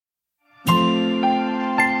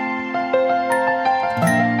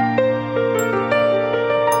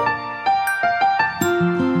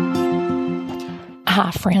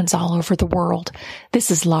friends all over the world.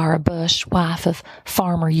 This is Laura Bush, wife of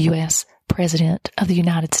former U.S. President of the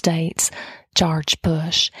United States, George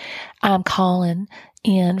Bush. I'm calling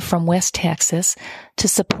in from West Texas to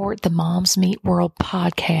support the Moms Meet World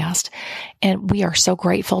podcast. And we are so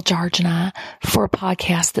grateful, George and I, for a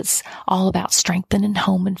podcast that's all about strengthening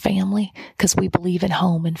home and family, because we believe in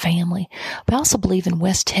home and family. We also believe in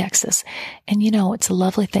West Texas. And you know, it's a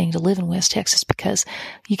lovely thing to live in West Texas because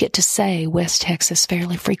you get to say West Texas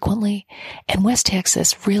fairly frequently. And West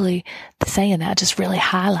Texas really, saying that just really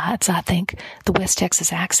highlights, I think, the West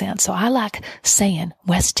Texas accent. So I like saying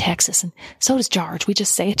West Texas, and so does George. We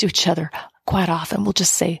just say it to each other quite often. We'll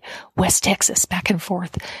just say West Texas back and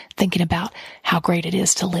forth, thinking about how great it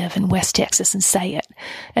is to live in West Texas and say it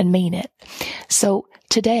and mean it. So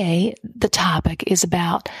today, the topic is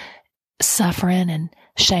about suffering and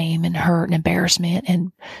shame and hurt and embarrassment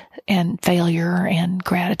and failure and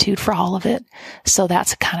gratitude for all of it. So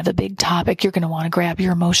that's kind of a big topic. You're going to want to grab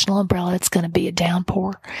your emotional umbrella. It's going to be a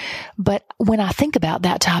downpour. But when I think about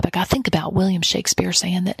that topic, I think about William Shakespeare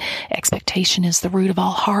saying that expectation is the root of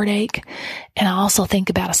all heartache. And I also think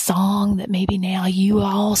about a song that maybe now you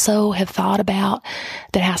also have thought about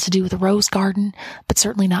that has to do with the rose garden, but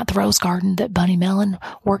certainly not the rose garden that Bunny Mellon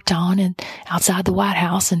worked on and outside the White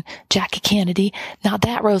House and Jackie Kennedy. Not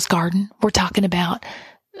that rose garden. We're talking about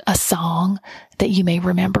a song that you may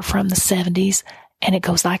remember from the 70s, and it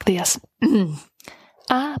goes like this.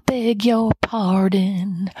 I beg your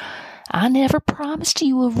pardon. I never promised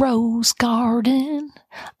you a rose garden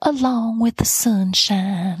along with the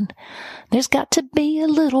sunshine. There's got to be a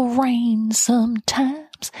little rain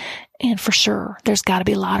sometimes. And for sure, there's got to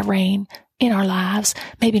be a lot of rain in our lives.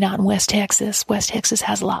 Maybe not in West Texas. West Texas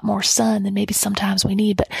has a lot more sun than maybe sometimes we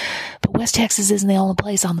need, but West Texas isn't the only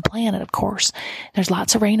place on the planet, of course. There's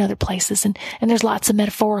lots of rain other places, and there's lots of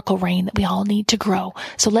metaphorical rain that we all need to grow.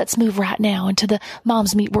 So let's move right now into the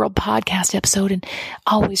Moms Meet World podcast episode, and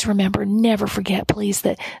always remember, never forget, please,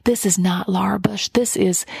 that this is not Laura Bush. This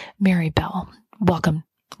is Mary Bell. Welcome,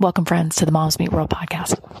 friends, to the Moms Meet World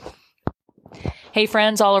podcast. Hey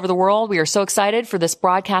friends all over the world. We are so excited for this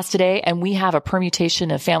broadcast today, and we have a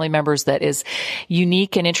permutation of family members that is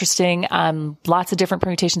unique and interesting. Lots of different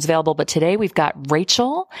permutations available, but today we've got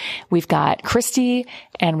Rachel, we've got Christy,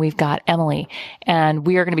 and we've got Emily, and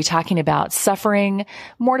we are going to be talking about suffering,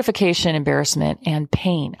 mortification, embarrassment, and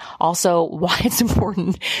pain. Also, why it's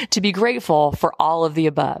important to be grateful for all of the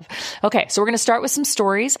above. Okay, so we're going to start with some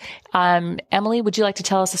stories. Emily, would you like to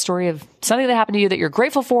tell us a story of something that happened to you that you're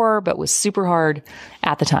grateful for, but was super hard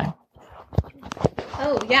at the time?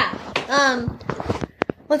 Oh, yeah.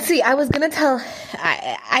 Let's see. I was going to tell,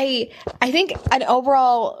 I think an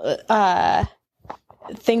overall,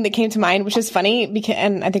 thing that came to mind, which is funny because,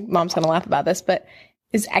 and I think Mom's going to laugh about this, but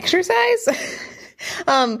is exercise.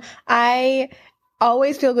 I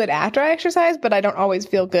always feel good after I exercise, but I don't always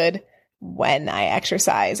feel good when I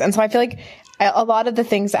exercise. And so I feel like a lot of the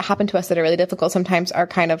things that happen to us that are really difficult sometimes are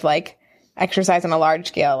kind of like exercise on a large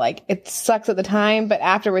scale. Like, it sucks at the time, but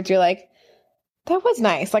afterwards you're like, that was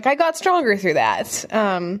nice. Like, I got stronger through that.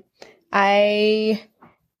 I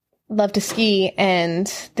love to ski,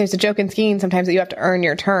 and there's a joke in skiing sometimes that you have to earn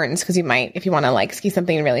your turns, because you might, if you want to like ski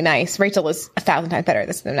something really nice. Rachel is 1,000 times better at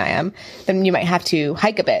this than I am. Then you might have to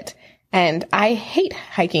hike a bit. And I hate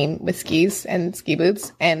hiking with skis and ski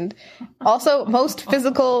boots. And also most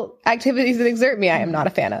physical activities that exert me, I am not a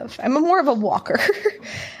fan of. I'm more of a walker.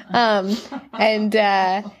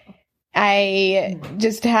 I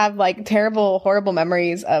just have like terrible, horrible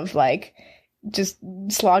memories of like just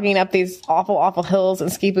slogging up these awful, awful hills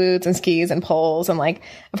and ski boots and skis and poles. And like,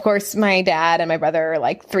 of course, my dad and my brother are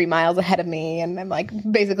like 3 miles ahead of me, and I'm like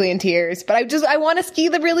basically in tears, but I want to ski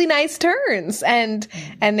the really nice turns, and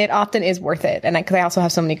it often is worth it. And cause I also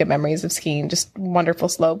have so many good memories of skiing, just wonderful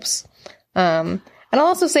slopes. And I'll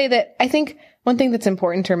also say that I think one thing that's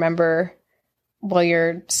important to remember while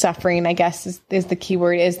you're suffering, I guess is the key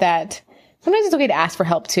word, is that sometimes it's okay to ask for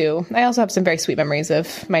help too. I also have some very sweet memories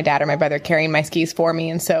of my dad or my brother carrying my skis for me.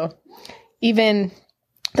 And so even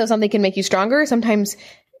though something can make you stronger, sometimes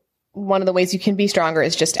one of the ways you can be stronger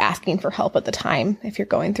is just asking for help at the time if you're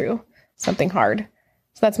going through something hard.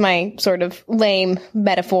 So that's my sort of lame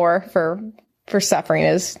metaphor for suffering,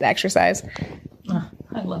 is exercise. Oh,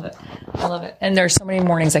 I love it. I love it. And there's so many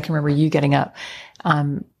mornings I can remember you getting up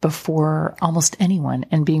before almost anyone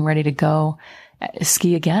and being ready to go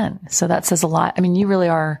ski again. So that says a lot. I mean, you really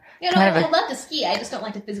are I love to ski. I just don't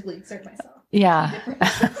like to physically exert myself. Yeah.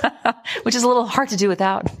 Which is a little hard to do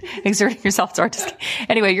without exerting yourself. It's hard to ski.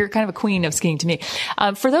 Anyway, you're kind of a queen of skiing to me.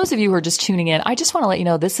 For those of you who are just tuning in, I just want to let you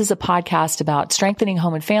know this is a podcast about strengthening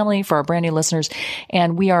home and family for our brand new listeners.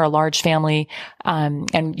 And we are a large family.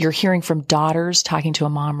 And you're hearing from daughters talking to a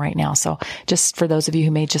mom right now. So just for those of you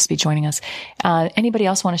who may just be joining us, anybody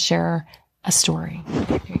else want to share a story?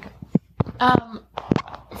 Here you go.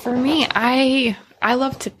 For me, I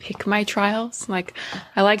love to pick my trials. Like,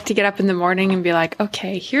 I like to get up in the morning and be like,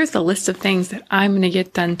 okay, here's the list of things that I'm going to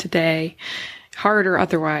get done today, hard or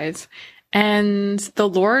otherwise. And the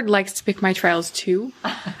Lord likes to pick my trials too.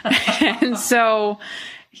 And so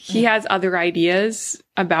he has other ideas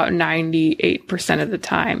about 98% of the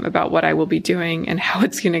time about what I will be doing and how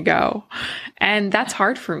it's going to go. And that's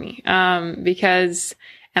hard for me, because,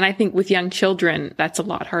 and I think with young children, that's a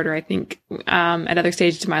lot harder. I think, at other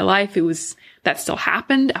stages of my life, that still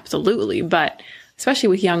happened. Absolutely. But especially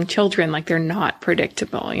with young children, like, they're not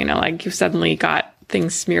predictable, like, you've suddenly got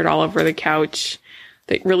things smeared all over the couch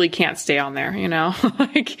that really can't stay on there,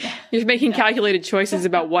 like, you're making calculated choices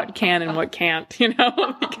about what can and what can't,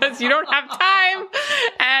 because you don't have time.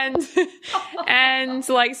 And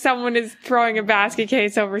like, someone is throwing a basket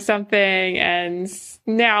case over something, and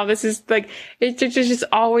now this is like, it's just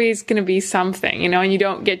always going to be something, and you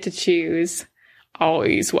don't get to choose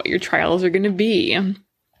always what your trials are going to be.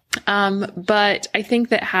 But I think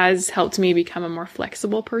that has helped me become a more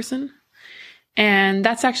flexible person. And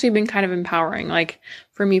that's actually been kind of empowering. Like,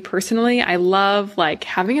 for me personally, I love like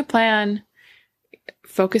having a plan,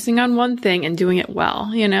 focusing on one thing and doing it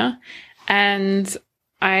well, and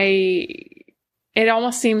it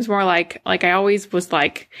almost seems more like I always was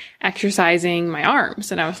like exercising my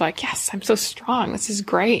arms, and I was like, yes, I'm so strong. This is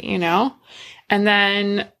great, and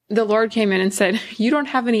then the Lord came in and said, you don't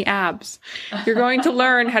have any abs. You're going to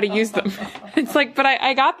learn how to use them. It's like, but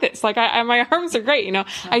I got this. Like, my arms are great.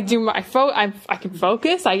 I do I can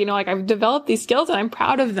focus. I've developed these skills and I'm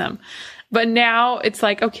proud of them. But now it's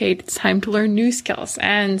like, okay, it's time to learn new skills.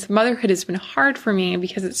 And motherhood has been hard for me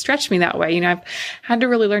because it stretched me that way. I've had to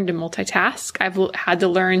really learn to multitask. I've had to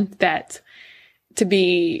learn that to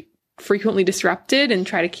be frequently disrupted and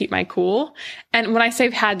try to keep my cool. And when I say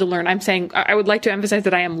I've had to learn, I'm saying I would like to emphasize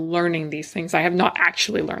that I am learning these things. I have not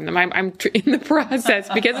actually learned them. I'm in the process,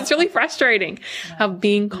 because it's really frustrating of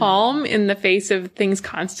being calm in the face of things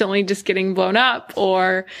constantly just getting blown up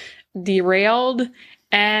or derailed,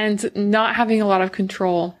 and not having a lot of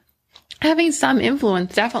control. Having some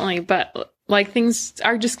influence, definitely, but like, things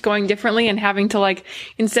are just going differently, and having to, like,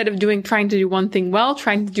 instead of trying to do one thing well,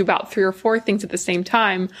 trying to do about 3 or 4 things at the same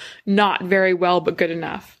time, not very well, but good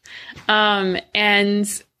enough.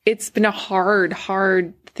 And it's been a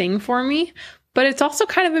hard thing for me, but it's also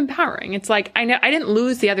kind of empowering. It's like, I know I didn't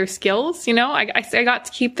lose the other skills, I got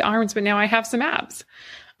to keep the arms, but now I have some abs.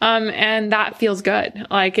 And that feels good.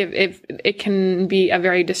 Like, if it can be a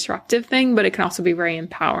very disruptive thing, but it can also be very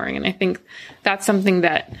empowering. And I think that's something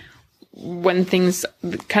that, when things,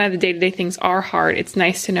 kind of the day-to-day things are hard, it's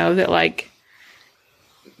nice to know that, like,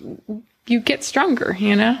 you get stronger,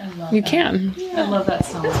 you can. Yeah. I love that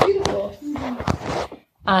so much. That's beautiful.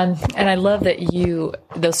 And I love that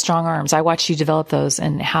those strong arms, I watched you develop those,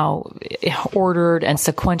 and how ordered and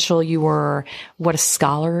sequential you were, what a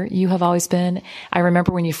scholar you have always been. I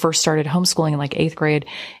remember when you first started homeschooling in like 8th grade.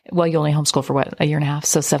 Well, you only homeschooled for a year and a half,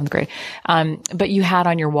 so 7th grade. But you had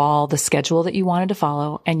on your wall the schedule that you wanted to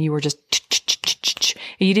follow, and you were just,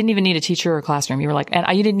 you didn't even need a teacher or a classroom. You were like, and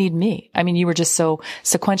you didn't need me. I mean, you were just so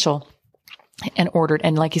sequential and ordered.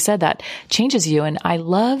 And like you said, that changes you. And I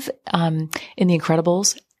love, in The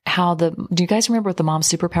Incredibles, do you guys remember what the mom's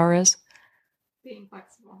superpower is?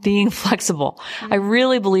 Being flexible. Mm-hmm. I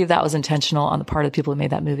really believe that was intentional on the part of the people who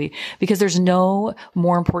made that movie, because there's no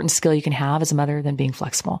more important skill you can have as a mother than being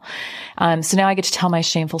flexible. So now I get to tell my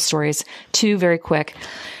shameful stories. 2 very quick.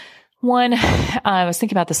 One, I was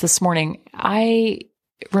thinking about this morning. I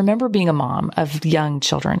remember being a mom of young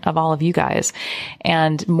children, of all of you guys,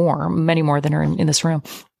 and many more than are in this room.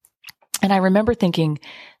 And I remember thinking,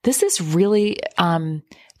 this is really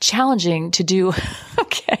challenging to do.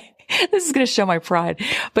 Okay, this is going to show my pride,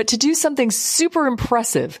 but to do something super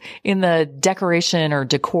impressive in the decoration or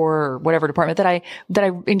decor or whatever department that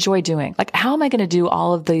I enjoy doing. Like, how am I going to do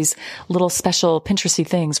all of these little special Pinteresty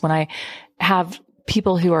things when I have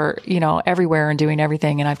people who are, everywhere and doing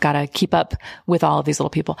everything, and I've got to keep up with all of these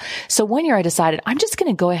little people. So one year I decided I'm just going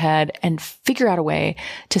to go ahead and figure out a way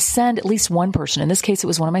to send at least one person, in this case it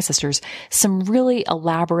was one of my sisters, some really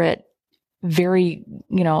elaborate very,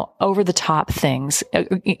 over the top things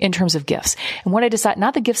in terms of gifts. And what I decided,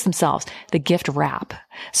 not the gifts themselves, the gift wrap.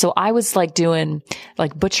 So I was like doing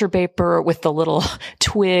like butcher paper with the little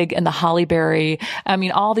twig and the holly berry. I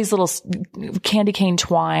mean, all these little candy cane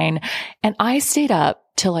twine. And I stayed up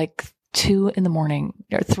till like 2 in the morning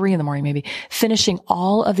or 3 in the morning, maybe, finishing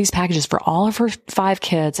all of these packages for all of her 5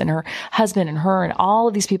 kids and her husband and her and all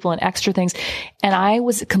of these people and extra things. And I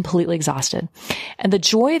was completely exhausted. And the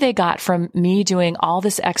joy they got from me doing all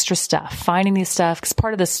this extra stuff, finding these stuff, because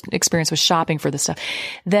part of this experience was shopping for this stuff,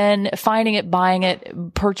 then finding it, buying it,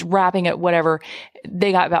 wrapping it, whatever,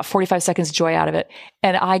 they got about 45 seconds of joy out of it.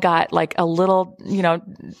 And I got like a little,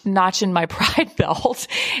 notch in my pride belt.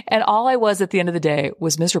 And all I was at the end of the day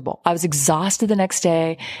was miserable. I was exhausted the next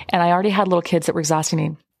day, and I already had little kids that were exhausting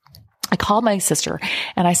me. I called my sister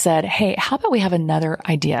and I said, hey, how about we have another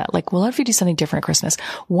idea? Like, well, what if we do something different at Christmas?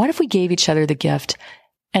 What if we gave each other the gift?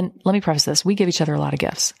 And let me preface this. We give each other a lot of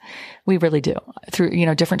gifts. We really do, through,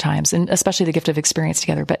 different times, and especially the gift of experience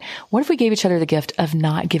together. But what if we gave each other the gift of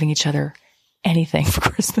not giving each other anything for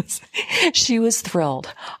Christmas? She was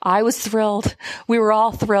thrilled. I was thrilled. We were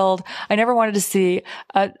all thrilled. I never wanted to see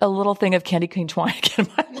a little thing of candy cane twine again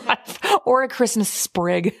in my life, or a Christmas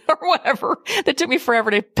sprig or whatever. That took me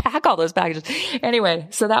forever to pack all those packages. Anyway,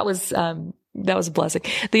 so that was a blessing.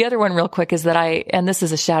 The other one real quick is that and this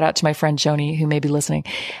is a shout out to my friend Joni, who may be listening.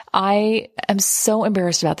 I am so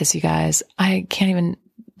embarrassed about this, you guys. I can't even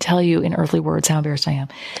tell you in earthly words how embarrassed I am,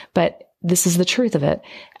 but this is the truth of it.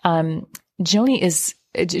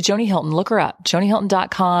 Joni Hilton. Look her up.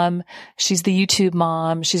 JoniHilton.com. She's the YouTube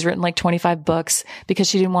mom. She's written like 25 books because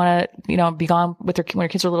she didn't want to, be gone with when her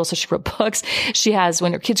kids were little. So she wrote books.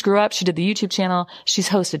 When her kids grew up, she did the YouTube channel. She's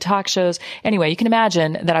hosted talk shows. Anyway, you can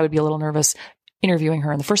imagine that I would be a little nervous interviewing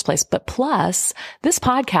her in the first place. But plus, this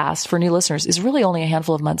podcast for new listeners is really only a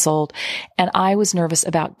handful of months old. And I was nervous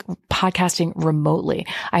about podcasting remotely.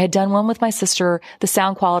 I had done one with my sister. The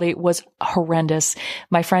sound quality was horrendous.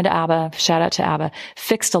 My friend Abba, shout out to Abba,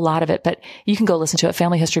 fixed a lot of it, but you can go listen to it.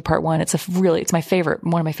 Family History Part 1. It's my favorite,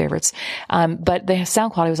 one of my favorites. But the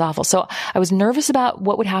sound quality was awful. So I was nervous about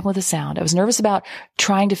what would happen with the sound. I was nervous about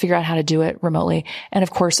trying to figure out how to do it remotely. And of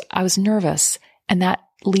course, I was nervous, and that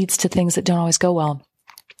leads to things that don't always go well.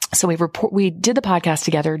 So we did the podcast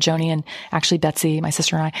together, Joni and actually Betsy, my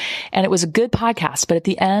sister and I, and it was a good podcast. But at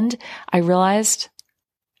the end, I realized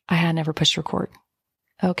I had never pushed record.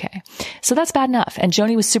 Okay. So that's bad enough. And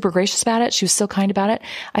Joni was super gracious about it. She was so kind about it.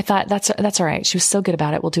 I thought that's all right. She was so good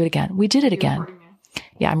about it. We'll do it again. We did it again.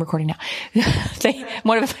 Yeah, I'm recording now.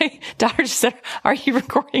 One of my daughters said, are you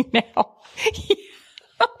recording now?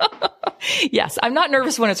 Yes, I'm not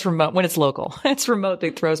nervous when it's remote, when it's local. It's remote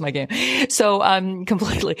that throws my game. So,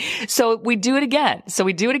 completely. So we do it again.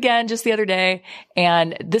 Just the other day.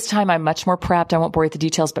 And this time I'm much more prepped. I won't bore you with the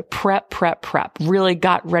details, but prep. Really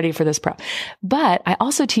got ready for this prep. But I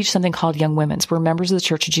also teach something called Young Women's. We're members of the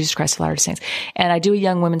Church of Jesus Christ of Latter-day Saints. And I do a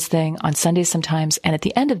Young Women's thing on Sundays sometimes. And at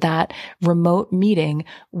the end of that remote meeting,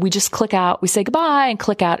 we just click out, we say goodbye and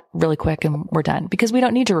click out really quick and we're done, because we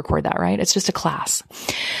don't need to record that, right? It's just a class.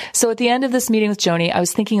 So at the end of this meeting with Joni, I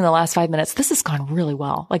was thinking in the last 5 minutes, this has gone really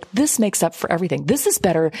well. Like, this makes up for everything. This is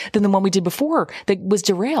better than the one we did before that was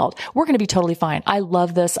derailed. We're going to be totally fine. I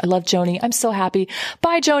love this. I love Joni. I'm so happy.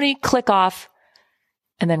 Bye, Joni. Click off.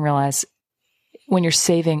 And then realize when you're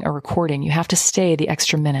saving a recording, you have to stay the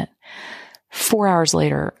extra minute. 4 hours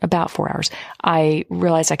later, about 4 hours, I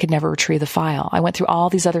realized I could never retrieve the file. I went through all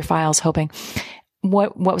these other files hoping,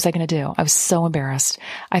 what was I going to do? I was so embarrassed.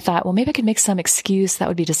 I thought, well, maybe I could make some excuse that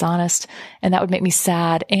would be dishonest and that would make me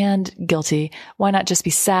sad and guilty. Why not just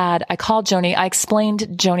be sad? I called Joni. I explained to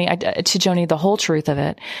Joni the whole truth of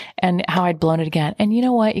it and how I'd blown it again. And you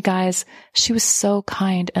know what, you guys? She was so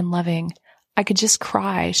kind and loving. I could just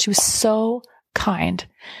cry. She was so kind.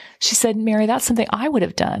 She said, Mary, that's something I would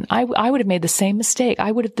have done. I would have made the same mistake.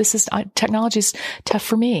 Technology's tough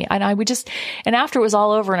for me. And and after it was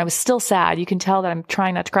all over and I was still sad, you can tell that I'm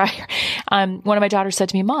trying not to cry. One of my daughters said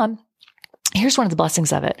to me, Mom, here's one of the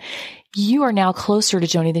blessings of it. You are now closer to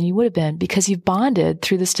Joni than you would have been because you've bonded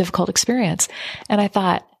through this difficult experience. And I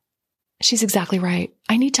thought, she's exactly right.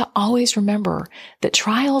 I need to always remember that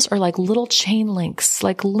trials are like little chain links,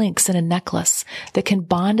 like links in a necklace that can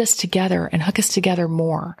bond us together and hook us together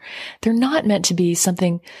more. They're not meant to be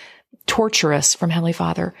something torturous from Heavenly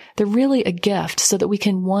Father. They're really a gift so that we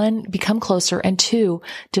can, 1, become closer, and 2,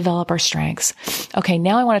 develop our strengths. Okay,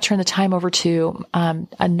 now I want to turn the time over to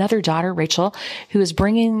another daughter, Rachel, who is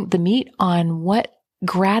bringing the meat on what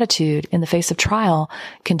gratitude in the face of trial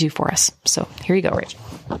can do for us. So here you go, Rachel.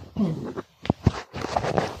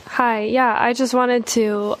 Hi. Yeah, I just wanted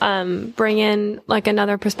to bring in like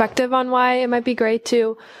another perspective on why it might be great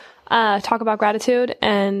to talk about gratitude.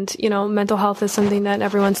 And, mental health is something that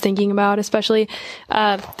everyone's thinking about, especially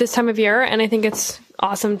this time of year. And I think it's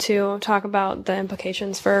awesome to talk about the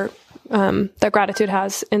implications for that gratitude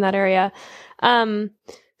has in that area.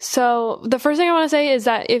 So the first thing I want to say is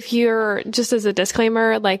that if you're, just as a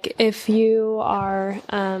disclaimer, like if you are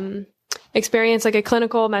experience like a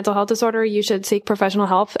clinical mental health disorder, you should seek professional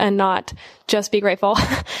help and not just be grateful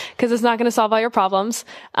because it's not going to solve all your problems.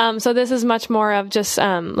 So this is much more of just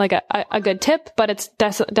like a good tip, but it's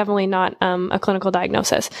definitely not a clinical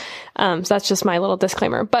diagnosis. So that's just my little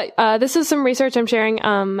disclaimer. But this is some research I'm sharing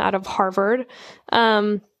out of Harvard.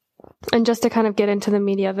 And just to kind of get into the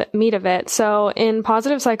meat of it. So in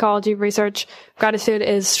positive psychology research, gratitude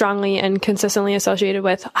is strongly and consistently associated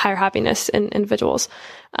with higher happiness in individuals.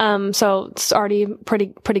 So it's already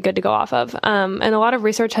pretty good to go off of. And a lot of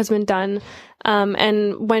research has been done.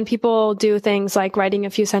 And when people do things like writing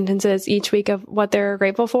a few sentences each week of what they're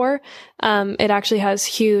grateful for, it actually has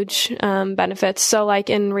huge, benefits. So like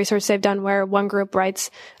in research they've done where one group writes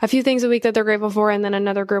a few things a week that they're grateful for, and then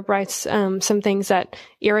another group writes, some things that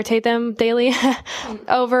irritate them daily.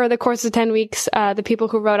 Over the course of 10 weeks, the people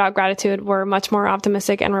who wrote out gratitude were much more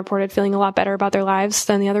optimistic and reported feeling a lot better about their lives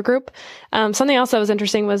than the other group. Something else that was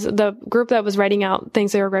interesting was the group that was writing out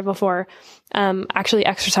things they were grateful for actually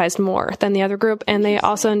exercised more than the other group, and they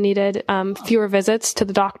also needed fewer visits to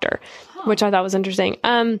the doctor, which I thought was interesting.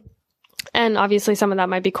 And obviously some of that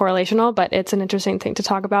might be correlational, but it's an interesting thing to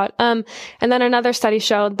talk about. And then another study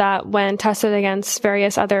showed that when tested against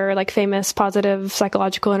various other like famous positive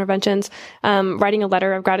psychological interventions, writing a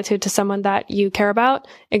letter of gratitude to someone that you care about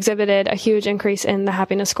exhibited a huge increase in the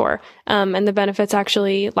happiness score. And the benefits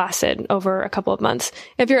actually lasted over a couple of months.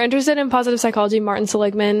 If you're interested in positive psychology, Martin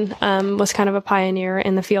Seligman, was kind of a pioneer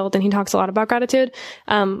in the field, and he talks a lot about gratitude.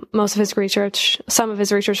 Some of his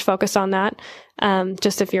research focused on that.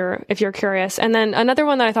 Just if you're curious. And then another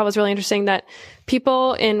one that I thought was really interesting, that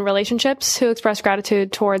people in relationships who express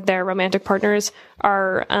gratitude toward their romantic partners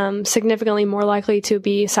are significantly more likely to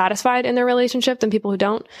be satisfied in their relationship than people who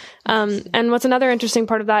don't. And what's another interesting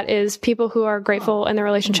part of that is people who are grateful in their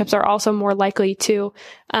relationships are also more likely to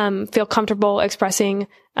feel comfortable expressing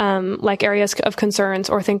like areas of concerns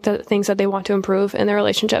or things that they want to improve in their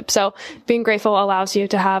relationship. So being grateful allows you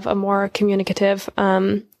to have a more communicative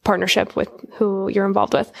partnership with who you're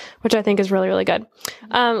involved with, which I think is really, really good.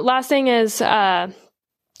 Last thing is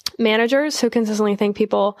managers who consistently thank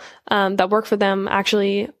people that work for them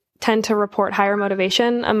actually tend to report higher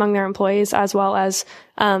motivation among their employees, as well as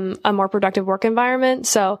a more productive work environment.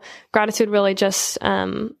 So gratitude really just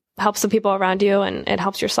helps the people around you, and it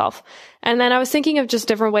helps yourself. And then I was thinking of just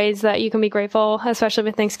different ways that you can be grateful, especially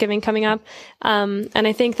with Thanksgiving coming up. And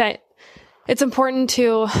I think that it's important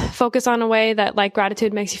to focus on a way that like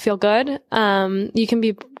gratitude makes you feel good. You can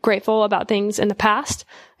be grateful about things in the past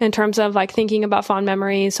in terms of like thinking about fond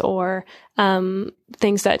memories or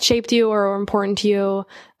things that shaped you or were important to you.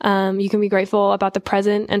 You can be grateful about the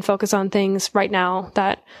present and focus on things right now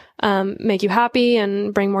that make you happy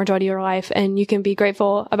and bring more joy to your life. And you can be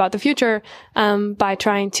grateful about the future by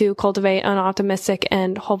trying to cultivate an optimistic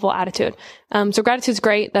and hopeful attitude. So gratitude's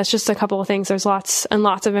great. That's just a couple of things. There's lots and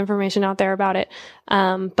lots of information out there about it.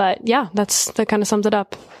 But yeah, that kind of sums it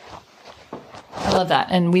up. I love that.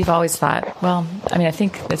 And we've always thought, well, I mean, I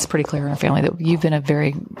think it's pretty clear in our family that you've been a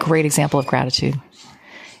very great example of gratitude.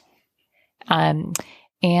 And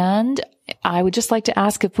I would just like to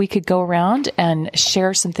ask if we could go around and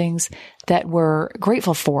share some things that we're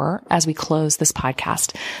grateful for as we close this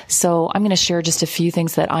podcast. So I'm going to share just a few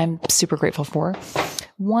things that I'm super grateful for.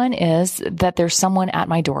 One is that there's someone at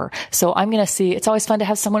my door. So I'm going to see, it's always fun to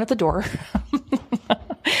have someone at the door.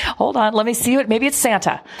 Hold on. Let me see it. Maybe it's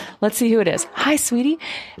Santa. Let's see who it is. Hi, sweetie.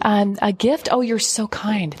 A gift. Oh, you're so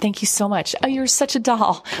kind. Thank you so much. Oh, you're such a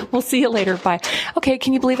doll. We'll see you later. Bye. Okay.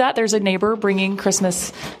 Can you believe that? There's a neighbor bringing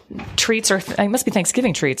Christmas treats, or it must be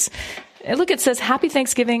Thanksgiving treats. Look, it says Happy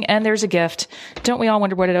Thanksgiving, and there's a gift. Don't we all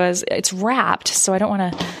wonder what it was? It's wrapped, so I don't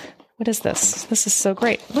want to. What is this? This is so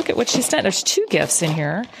great. Look at what she's done. There's 2 gifts in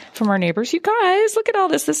here from our neighbors. You guys, look at all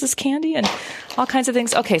this. This is candy and all kinds of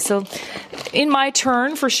things. Okay, so in my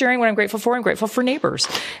turn for sharing what I'm grateful for, I'm grateful for neighbors.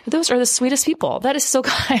 Those are the sweetest people. That is so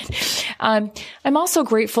kind. I'm also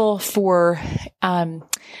grateful for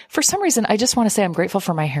some reason, I just want to say I'm grateful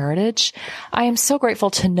for my heritage. I am so grateful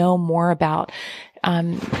to know more about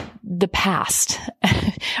the past.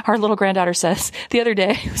 Our little granddaughter says the other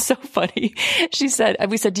day, it was so funny. We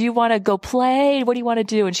said, do you want to go play? What do you want to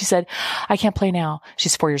do? And she said, I can't play now.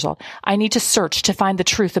 She's 4 years old. I need to search to find the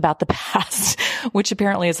truth about the past. which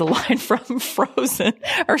apparently is a line from Frozen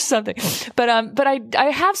or something. But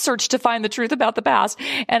I have searched to find the truth about the past,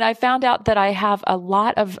 and I found out that I have a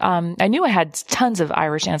lot of, I knew I had tons of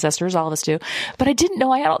Irish ancestors, all of us do, but I didn't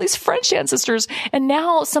know I had all these French ancestors. And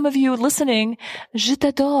now some of you listening, je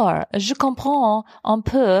t'adore, je comprends un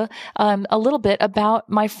peu, a little bit about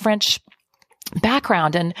my French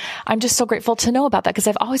background. And I'm just so grateful to know about that because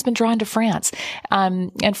I've always been drawn to France,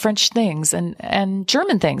 and French things and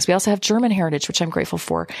German things. We also have German heritage, which I'm grateful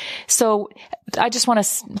for. So I just want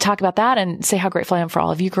to talk about that and say how grateful I am for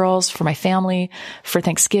all of you girls, for my family, for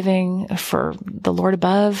Thanksgiving, for the Lord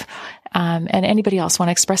above. And anybody else want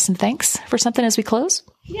to express some thanks for something as we close?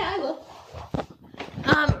 Yeah, I will.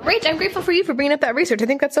 Rach, I'm grateful for you for bringing up that research. I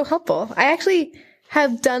think that's so helpful. I actually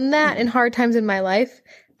have done that in hard times in my life.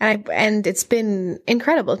 And it's been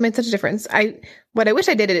incredible. It's made such a difference. What I wish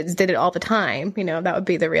I did it all the time. That would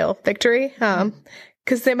be the real victory.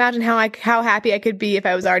 Cause imagine how happy I could be if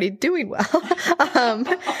I was already doing well.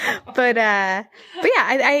 But yeah,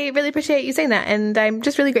 I really appreciate you saying that. And I'm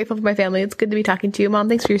just really grateful for my family. It's good to be talking to you, Mom.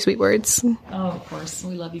 Thanks for your sweet words. Oh, of course.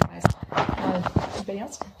 We love you guys. Anybody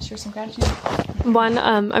else? Share some gratitude. One,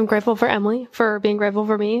 I'm grateful for Emily for being grateful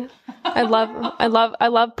for me. I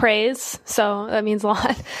love praise. So that means a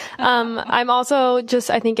lot. I'm also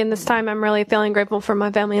I think in this time, I'm really feeling grateful for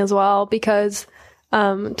my family as well, because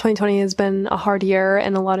 2020 has been a hard year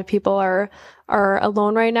and a lot of people are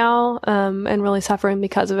alone right now, and really suffering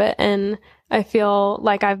because of it. And I feel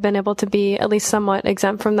like I've been able to be at least somewhat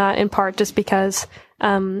exempt from that, in part just because,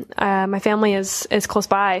 my family is close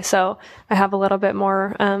by. So I have a little bit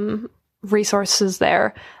more, resources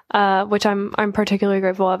there, which I'm particularly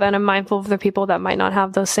grateful of. And I'm mindful of the people that might not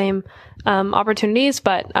have those same, opportunities,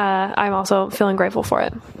 but, I'm also feeling grateful for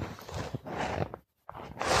it.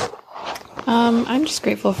 I'm just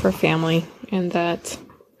grateful for family, and that's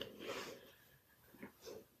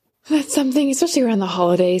something, especially around the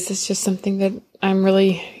holidays, it's just something that I'm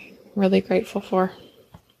really, really grateful for.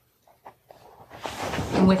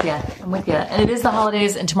 I'm with you. And it is the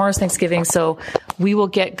holidays, and tomorrow's Thanksgiving, so we will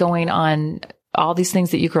get going on all these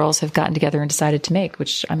things that you girls have gotten together and decided to make,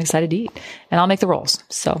 which I'm excited to eat. And I'll make the rolls.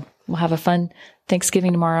 So we'll have a fun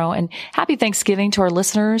Thanksgiving tomorrow. And happy Thanksgiving to our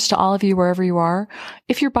listeners, to all of you, wherever you are.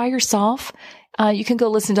 If you're by yourself, you can go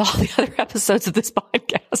listen to all the other episodes of this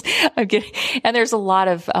podcast. I'm kidding. And there's a lot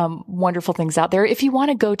of wonderful things out there. If you want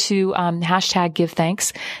to go to hashtag give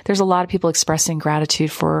thanks, there's a lot of people expressing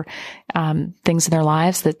gratitude for things in their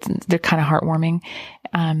lives that they're kind of heartwarming.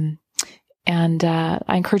 And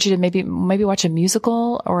I encourage you to maybe watch a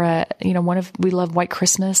musical or we love White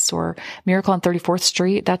Christmas or Miracle on 34th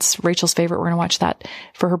Street. That's Rachel's favorite. We're going to watch that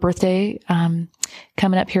for her birthday,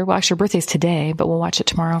 coming up here. Well, actually her birthday's today, but we'll watch it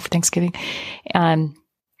tomorrow for Thanksgiving.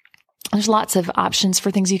 There's lots of options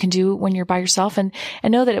for things you can do when you're by yourself, and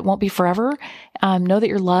know that it won't be forever. Know that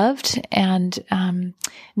you're loved, and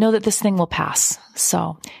know that this thing will pass.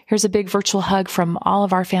 So here's a big virtual hug from all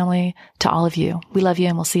of our family to all of you. We love you,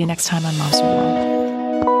 and we'll see you next time on Moms of the World.